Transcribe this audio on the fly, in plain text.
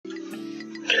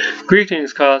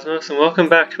Greetings, Cosmos, and welcome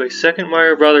back to a second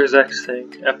Mario Bros.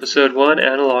 XThing, Episode 1,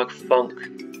 Analog Funk.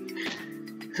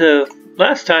 So,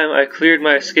 last time I cleared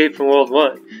my escape from World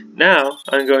 1. Now,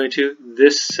 I'm going to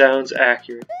This Sounds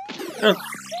Accurate. Oh,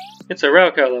 it's a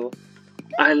Raocow level.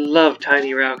 I love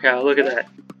tiny Raocow, look at that.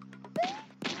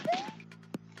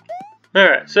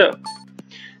 Alright, so,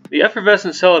 the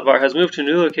effervescent salad bar has moved to a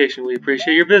new location. We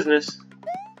appreciate your business.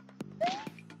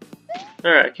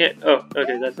 Alright, I can't. Oh,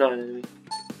 okay, that's not an enemy.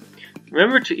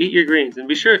 Remember to eat your greens, and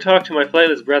be sure to talk to my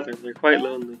flightless brethren. They're quite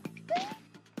lonely.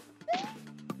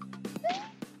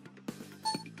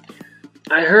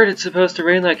 I heard it's supposed to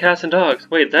rain like cats and dogs.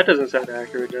 Wait, that doesn't sound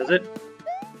accurate, does it?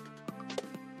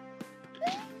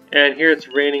 And here it's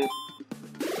raining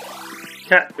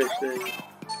catfish thing.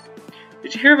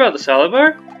 Did you hear about the salad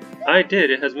bar? I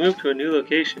did. It has moved to a new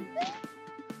location.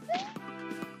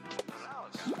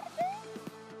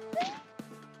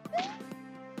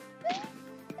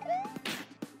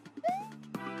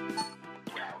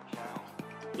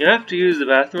 You have to use the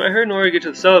bathroom. I heard in order to get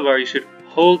to the salad bar, you should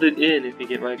hold it in, if you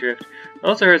get my drift. I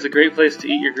also heard it's a great place to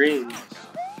eat your greens.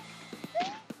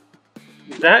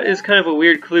 That is kind of a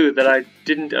weird clue that I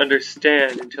didn't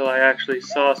understand until I actually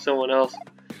saw someone else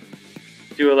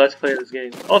do a Let's Play of this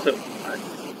game. Also,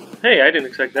 hey, I didn't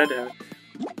expect that to happen.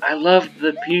 I loved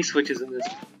the P-switches in this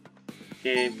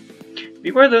game.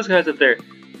 Beware those guys up there.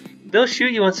 They'll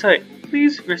shoot you on sight.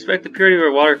 Please respect the purity of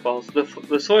our waterfalls.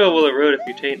 The soil will erode if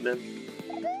you taint them.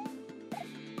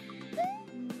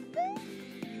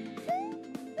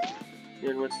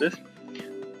 And what's this?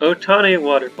 Otane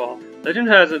Waterfall. Legend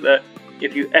has it that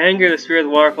if you anger the spirit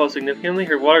of the waterfall significantly,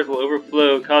 her waters will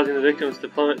overflow, causing the victims to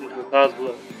plummet into the clouds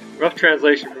below. Rough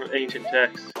translation from ancient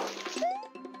texts.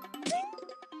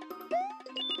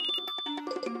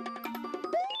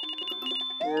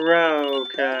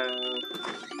 Raocow.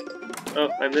 Oh,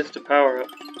 I missed a power-up.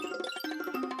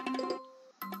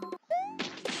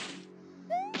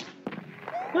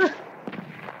 Huh.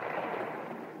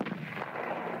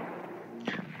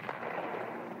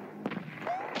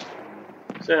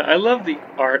 So, I love the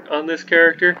art on this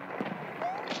character.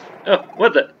 Oh,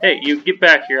 what the? Hey, you get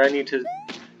back here. I need to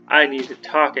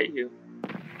talk at you.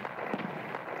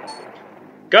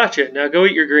 Gotcha. Now go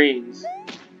eat your greens.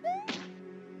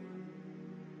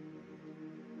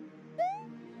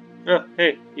 Oh,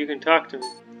 hey, you can talk to me.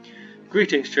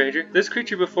 Greetings, stranger. This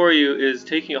creature before you is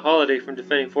taking a holiday from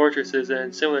defending fortresses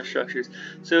and similar structures,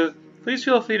 so please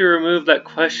feel free to remove that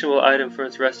questionable item from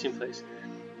its resting place.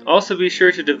 Also be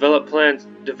sure to devour plants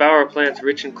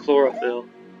rich in chlorophyll.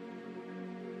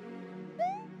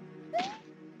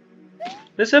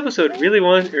 This level really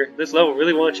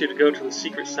wants you to go to the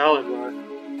secret salad bar.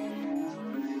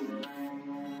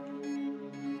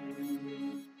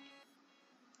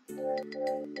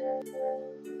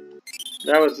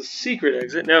 That was the secret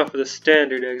exit, now for the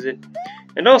standard exit.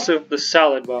 And also the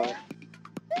salad bar.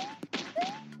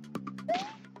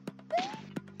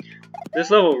 This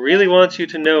level really wants you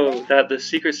to know that the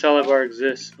secret salad bar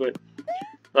exists, but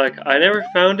like, I never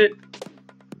found it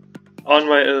on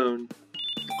my own.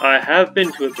 I have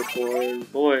been to it before, and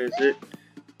boy is it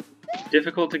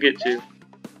difficult to get to.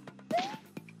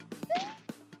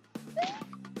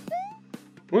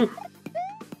 Woo!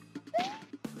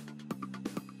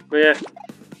 But yeah,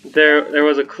 there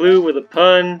was a clue with a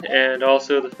pun, and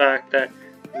also the fact that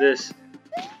this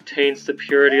taints the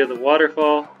purity of the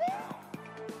waterfall.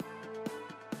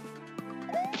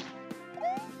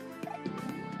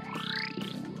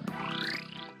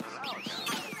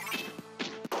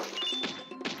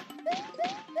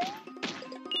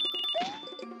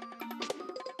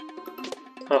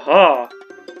 Haha!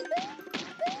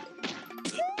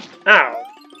 Ow!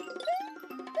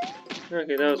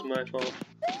 Okay, that was my fault.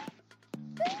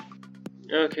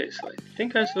 Okay, so I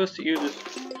think I'm supposed to use it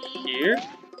here?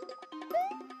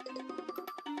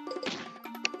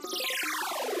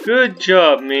 Good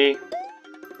job, me!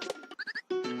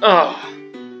 Oh!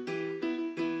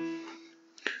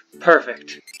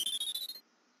 Perfect.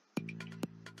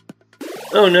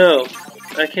 Oh no!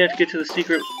 I can't get to the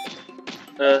secret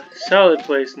salad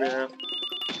place now.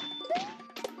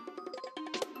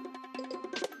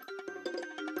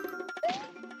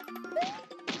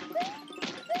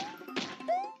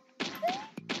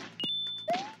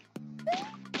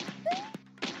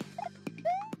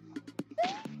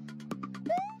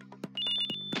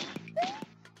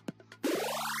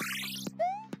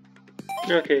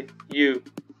 Okay, you.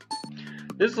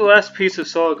 This is the last piece of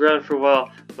solid ground for a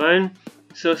while, but I'm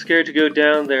so scared to go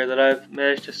down there that I've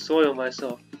managed to soil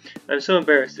myself. I'm so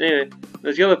embarrassed. Anyway,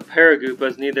 those yellow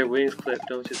paragoopas need their wings clipped,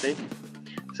 don't you think?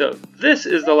 So, this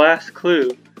is the last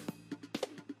clue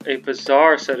a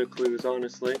bizarre set of clues,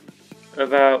 honestly,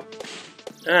 about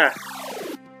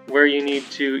where you need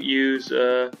to use.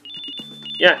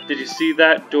 Yeah, did you see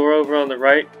that door over on the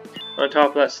right, on top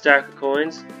of that stack of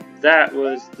coins? That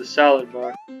was the salad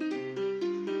bar.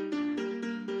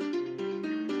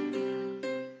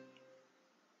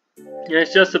 And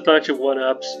it's just a bunch of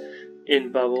one-ups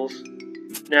in bubbles.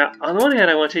 Now, on the one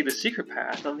hand, I want to take the secret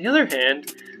path. On the other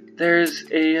hand, there's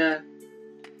a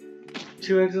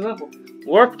 2-exit level.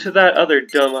 Warp to that other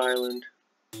dumb island.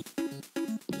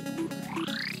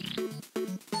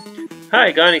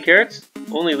 Hi, got any carrots?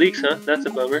 Only leeks, huh? That's a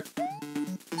bummer.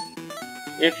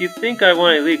 If you think I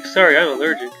want any leeks, sorry, I'm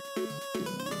allergic.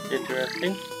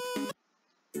 Interesting.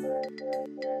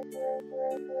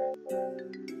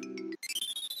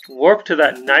 Warp to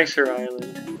that nicer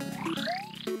island.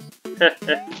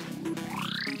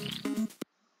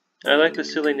 I like the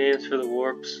silly names for the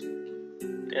warps.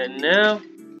 And now,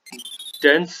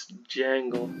 dense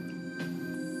jangle.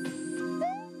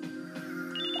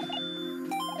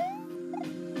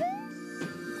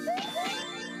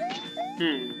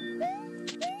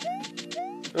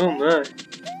 Oh my.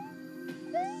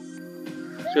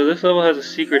 So this level has a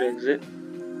secret exit.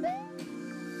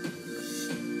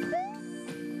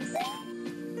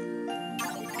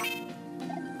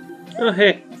 Oh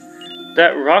hey,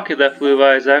 that rocket that flew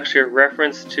by is actually a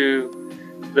reference to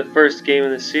the first game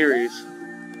in the series.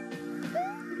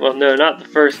 Well, no, not the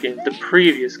first game, the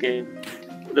previous game.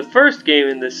 The first game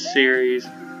in this series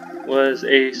was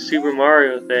a Super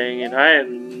Mario thing, and I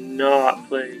am not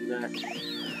playing that.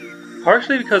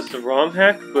 Partially because it's a ROM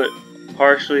hack, but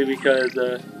partially because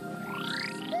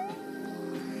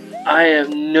I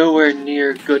am nowhere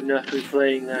near good enough to be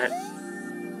playing that.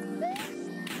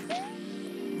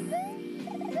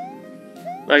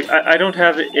 Like, I don't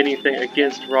have anything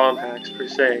against ROM hacks per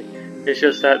se. It's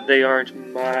just that they aren't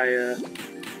my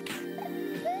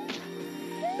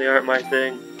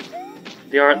thing.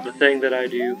 They aren't the thing that I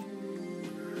do.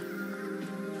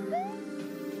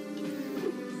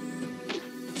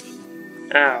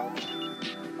 Ow.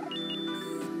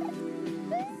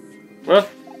 Well,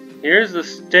 here's the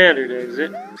standard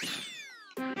exit.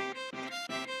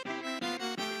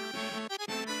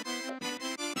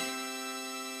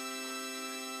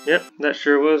 Yep, that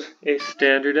sure was a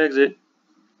standard exit.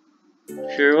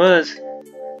 Sure was.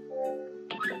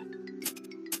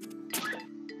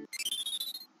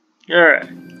 Alright.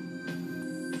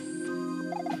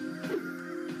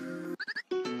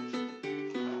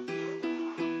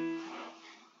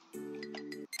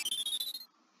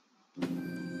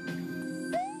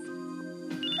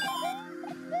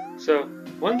 So,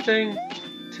 one thing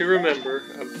to remember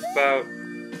about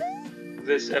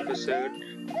this episode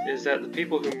is that the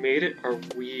people who made it are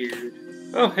weird.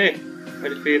 Oh hey, I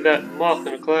defeated that moth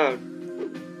in a cloud.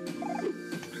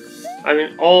 I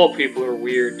mean, all people are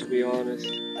weird, to be honest.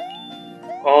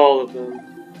 All of them.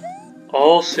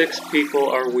 All 6 people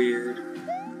are weird.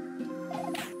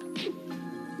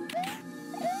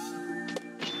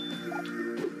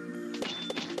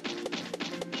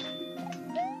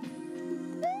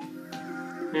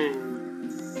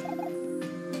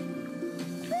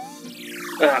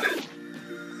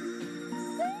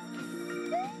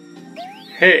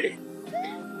 Hey,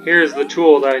 here's the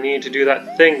tool that I need to do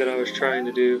that thing that I was trying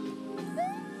to do.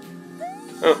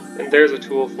 Oh, and there's a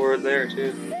tool for it there,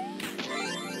 too.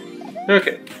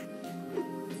 Okay.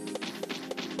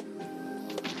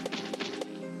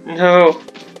 No!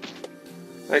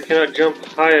 I cannot jump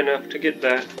high enough to get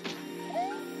that.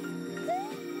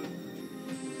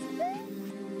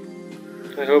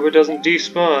 I hope it doesn't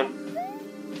despawn,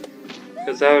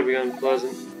 because that would be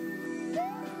unpleasant.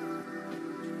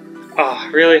 Ah,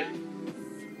 really?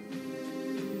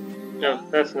 No,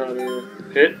 that's not a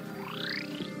pit.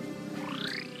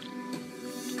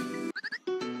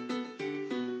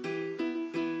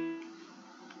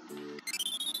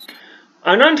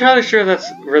 I'm not entirely sure if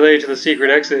that's related to the secret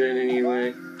exit in any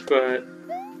way, but...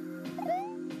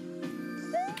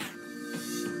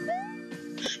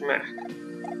 Smack.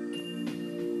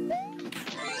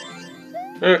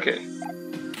 Okay.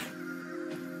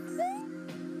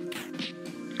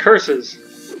 Curses.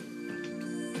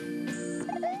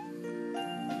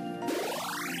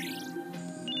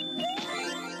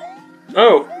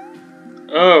 Oh.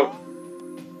 Oh.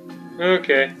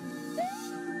 Okay.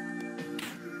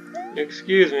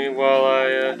 Excuse me while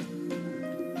I,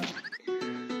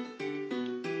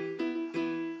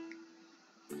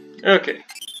 Okay.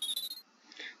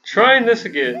 Trying this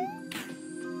again.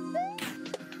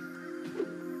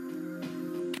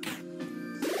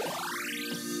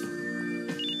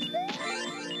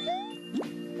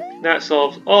 That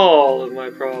solves all of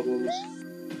my problems.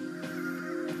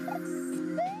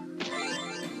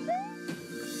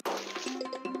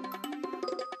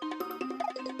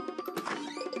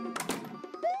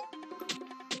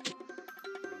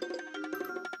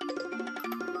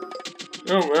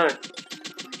 Oh my.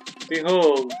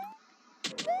 Behold.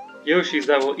 Yoshis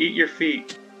that will eat your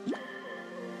feet.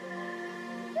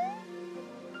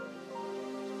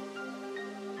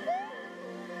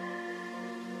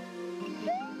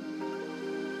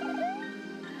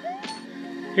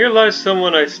 Here lies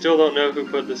someone I still don't know who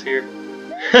put this here.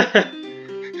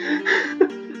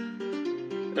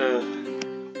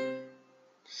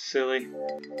 Silly.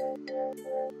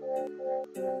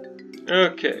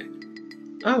 Okay.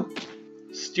 Oh!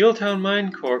 Steel Town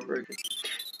Mine Corporation.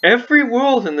 Every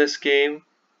world in this game,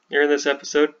 or in this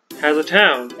episode, has a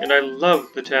town, and I love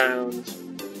the towns.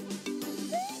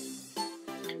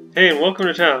 Hey, and welcome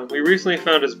to town. We recently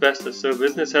found asbestos, so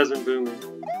business has been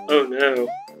booming. Oh no.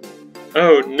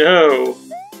 Oh no!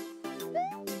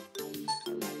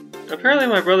 Apparently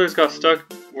my brothers got stuck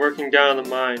working down the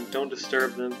mine. Don't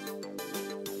disturb them.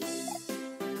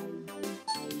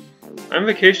 I'm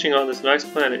vacationing on this nice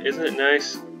planet. Isn't it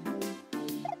nice?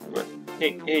 What?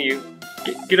 Hey you.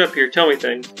 Get up here. Tell me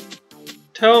things.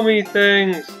 Tell me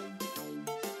things!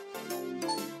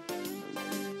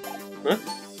 Huh?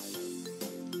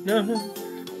 No.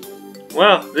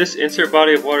 Wow, this insert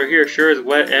body of water here sure is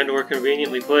wet and or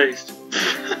conveniently placed.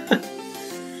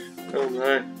 Oh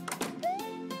my.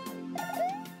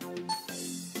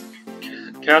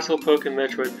 Castle Poke and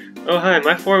Metroid. Oh hi,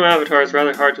 my form avatar is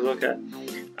rather hard to look at.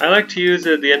 I like to use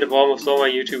it at the end of almost all my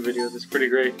YouTube videos, it's pretty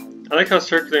great. I like how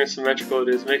circular and symmetrical it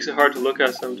is, makes it hard to look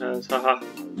at sometimes, haha.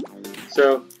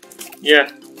 So, yeah,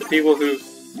 the people who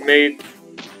made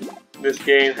this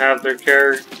game have their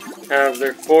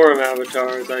forum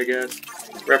avatars, I guess,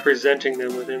 representing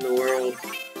them within the world.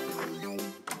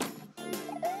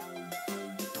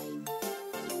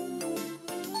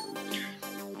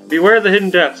 Beware of the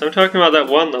hidden depths. I'm talking about that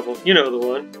one level. You know the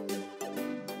one.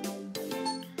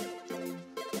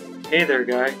 Hey there,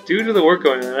 guy. Due to the work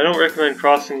going on, I don't recommend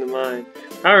crossing the mine.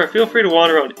 However, feel free to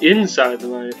wander around inside the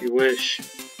mine if you wish.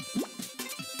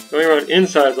 Going around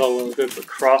inside is all well and good, but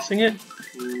crossing it?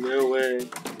 No way.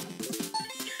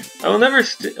 I will never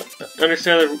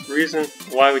understand the reason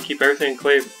why we keep everything in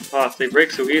clay pots. They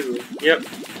break so easily. Yep.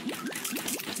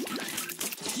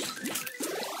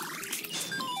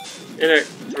 And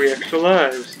 3 extra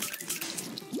lives.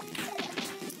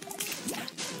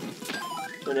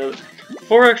 Another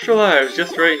 4 extra lives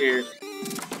just right here.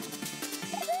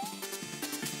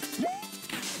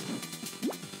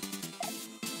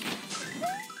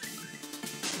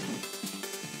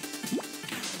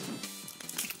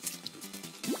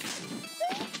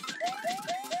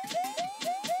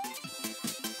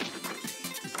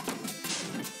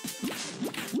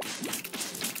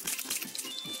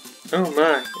 Oh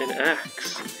my, an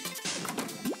axe.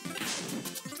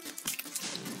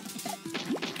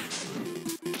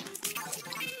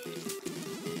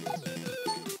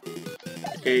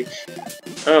 H.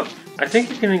 Oh, I think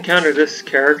you can encounter this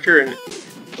character in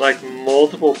like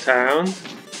multiple towns,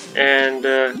 and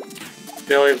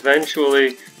they'll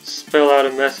eventually spell out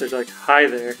a message like, "Hi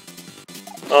there."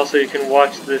 Also, you can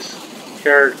watch this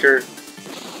character.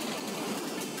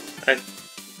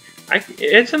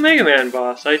 It's a Mega Man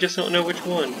boss, I just don't know which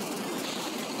one.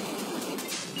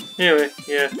 Anyway,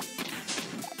 yeah.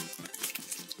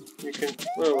 You can...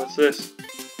 Whoa, what's this?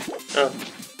 Oh,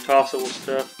 tossable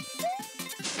stuff.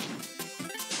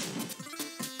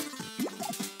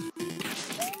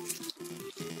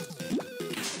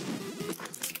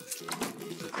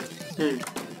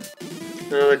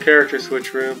 Another character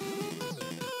switch room.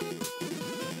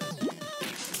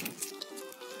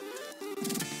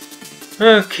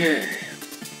 Okay.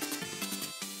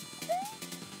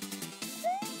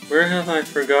 Where have I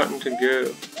forgotten to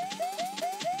go?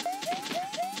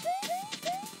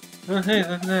 Oh hey,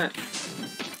 look at that.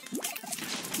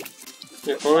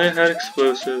 If only I had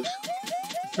explosives.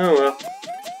 Oh well.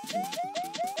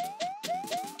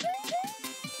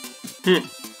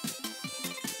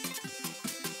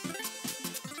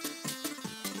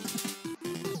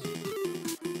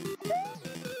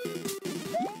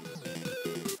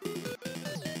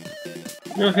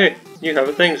 Oh hey, you have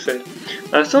a thing to say.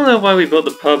 I still don't know why we built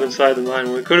the pub inside the mine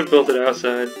when we could have built it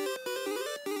outside.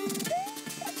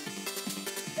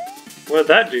 What did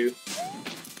that do?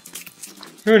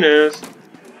 Who knows?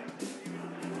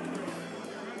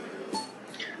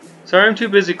 Sorry, I'm too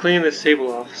busy cleaning this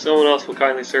table off. Someone else will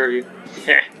kindly serve you.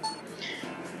 Heh.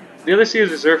 The other seat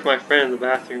is reserved for my friend in the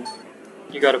bathroom.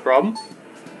 You got a problem?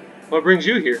 What brings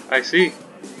you here? I see.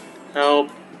 Help.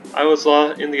 I was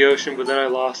lost in the ocean, but then I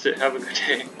lost it. Have a good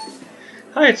day.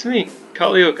 Hi, it's me,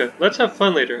 Kalioka. Let's have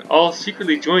fun later. I'll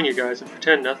secretly join you guys and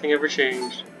pretend nothing ever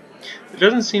changed. There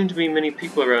doesn't seem to be many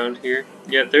people around here,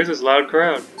 yet there's this loud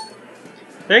crowd.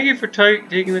 Thank you for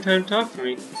taking the time to talk to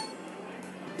me.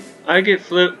 I got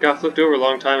flipped over a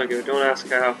long time ago. Don't ask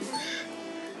how.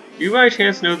 Do you by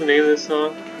chance know the name of this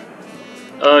song?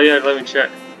 Oh yeah, let me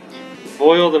check.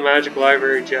 Boil the Magic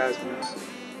Library Jazz Blues.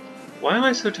 Why am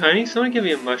I so tiny? Someone give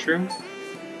me a mushroom.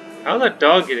 How'd that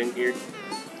dog get in here?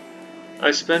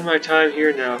 I spend my time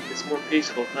here now. It's more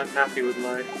peaceful. I'm happy with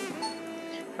life.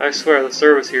 I swear, the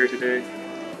service here today.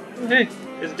 Oh, hey,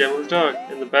 it's Demo's dog,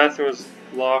 and the bathroom is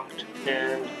locked,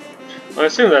 and I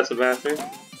assume that's the bathroom.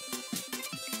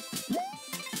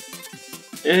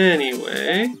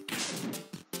 Anyway,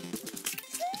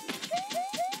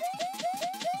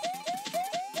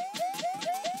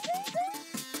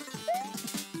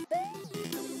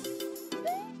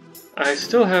 I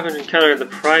still haven't encountered the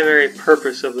primary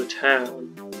purpose of the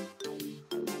town.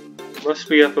 Must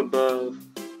be up above.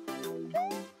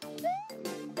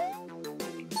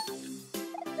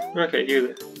 Okay, you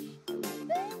there.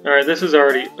 Alright, this is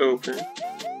already open.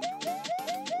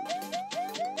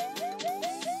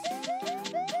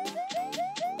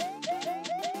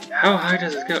 How high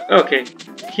does it go? Okay,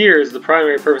 here is the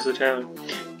primary purpose of the town.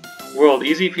 World,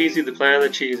 easy peasy, the plan of the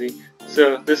cheesy.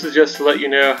 So, this is just to let you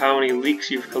know how many leaks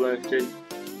you've collected.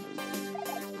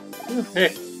 Oh,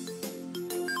 hey.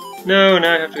 No,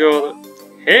 now I have to go all the...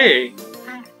 Hey!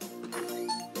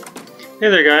 Hey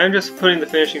there, guy. I'm just putting the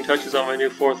finishing touches on my new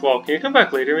fourth wall. Can you come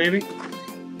back later, maybe?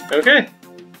 Okay.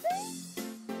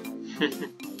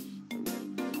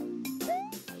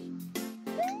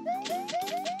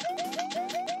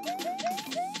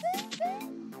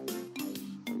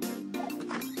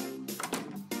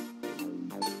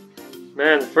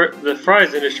 Man, the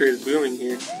fries industry is booming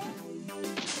here.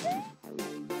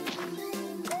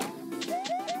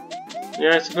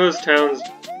 Yeah, I suppose towns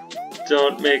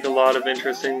don't make a lot of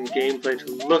interesting gameplay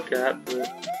to look at, but...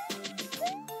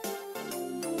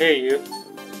 Hey, you.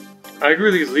 I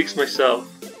grew these leeks myself.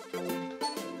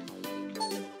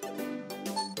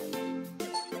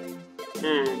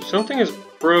 Something is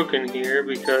broken here,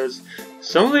 because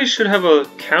some of these should have a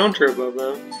counter above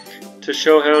them to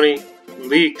show how many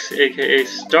leeks, aka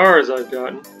stars, I've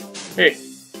gotten. Hey.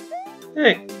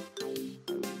 Hey.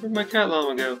 Where'd my cat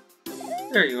llama go?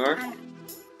 There you are.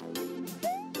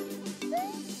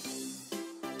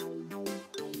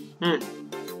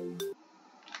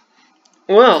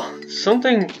 Well,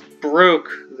 something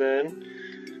broke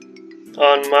then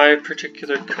on my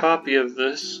particular copy of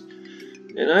this,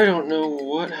 and I don't know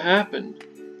what happened.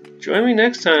 Join me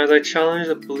next time as I challenge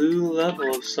a blue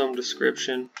level of some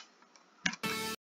description.